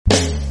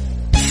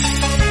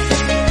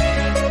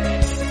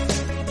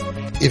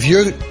if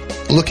you're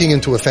looking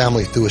into a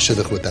family to do a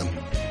shidduch with them,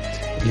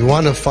 you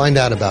want to find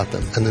out about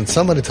them, and then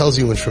somebody tells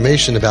you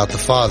information about the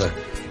father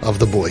of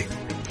the boy,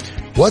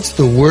 what's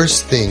the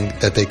worst thing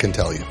that they can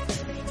tell you?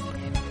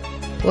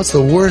 What's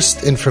the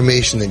worst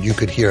information that you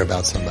could hear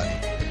about somebody?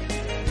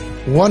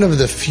 One of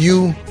the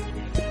few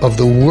of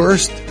the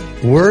worst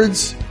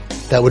words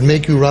that would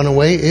make you run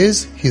away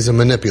is, he's a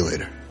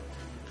manipulator.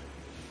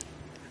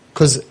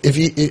 Because if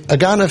a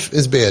ganef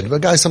is bad, a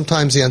guy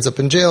sometimes he ends up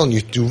in jail, and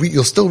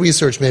you'll still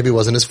research, maybe it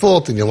wasn't his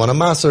fault, and you want a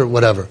maser,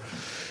 whatever.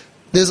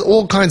 There's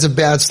all kinds of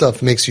bad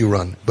stuff makes you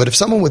run. But if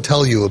someone would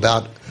tell you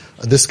about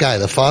this guy,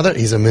 the father,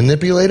 he's a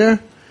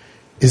manipulator,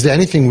 is there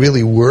anything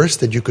really worse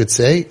that you could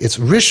say? It's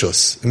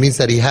rishus. It means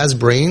that he has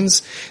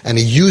brains, and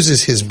he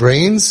uses his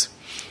brains,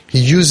 he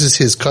uses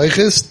his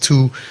kaiches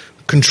to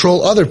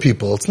control other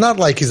people. It's not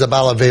like he's a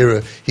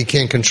balavera, he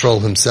can't control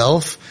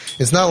himself.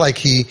 It's not like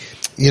he,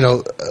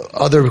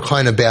 other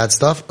kind of bad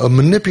stuff. A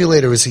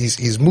manipulator is,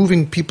 he's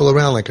moving people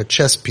around like a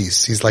chess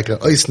piece. He's like an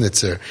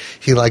eisnitzer.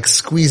 He like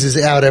squeezes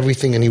out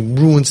everything, and he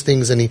ruins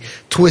things, and he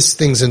twists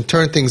things and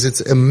turns things. It's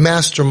a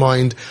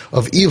mastermind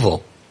of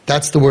evil.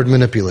 That's the word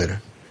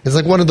manipulator. It's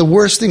like one of the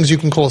worst things you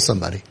can call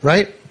somebody,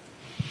 right?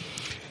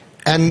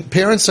 And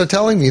parents are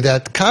telling me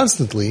that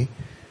constantly,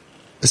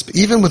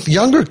 even with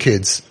younger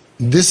kids,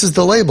 this is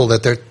the label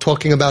that they're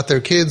talking about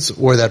their kids,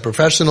 or that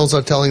professionals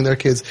are telling their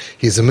kids,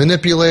 he's a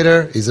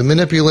manipulator, he's a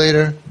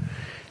manipulator.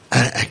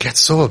 And I get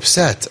so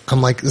upset. I'm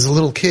like, it's a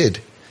little kid.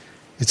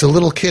 It's a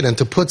little kid, and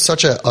to put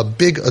such a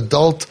big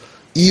adult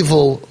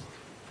evil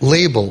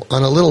label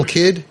on a little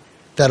kid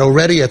that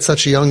already at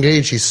such a young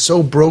age, he's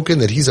so broken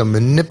that he's a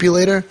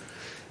manipulator.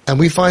 And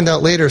we find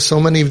out later, so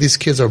many of these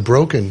kids are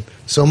broken.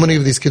 So many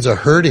of these kids are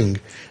hurting,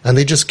 and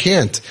they just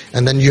can't.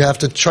 And then you have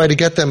to try to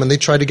get them, and they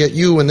try to get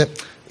you, and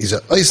he's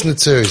an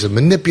eisnitzer, he's a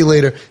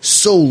manipulator,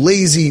 so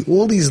lazy.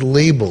 All these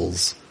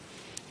labels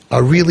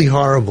are really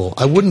horrible.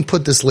 I wouldn't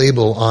put this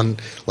label on,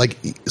 like,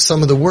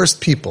 some of the worst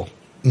people.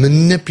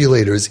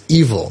 Manipulators,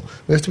 evil.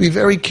 We have to be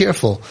very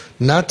careful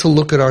not to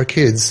look at our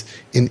kids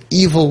in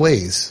evil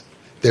ways.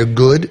 They're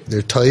good,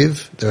 they're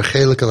toiv, they're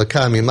chelik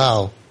alakam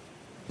imal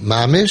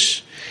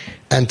mamish,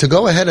 and to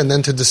go ahead and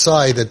then to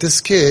decide that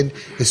this kid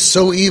is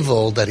so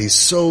evil, that he's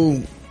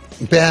so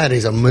bad,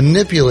 he's a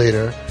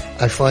manipulator,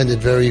 I find it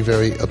very,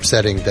 very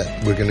upsetting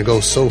that we're going to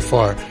go so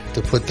far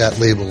to put that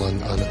label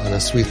on a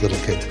sweet little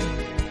kid.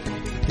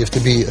 You have to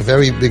be a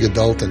very big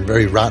adult and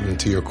very rotten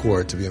to your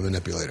core to be a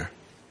manipulator.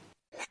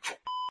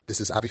 This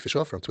is Avi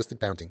Fisher from Twisted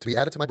Parenting. To be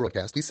added to my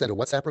broadcast, please send a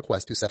WhatsApp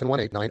request to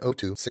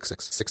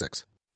 718-902-6666.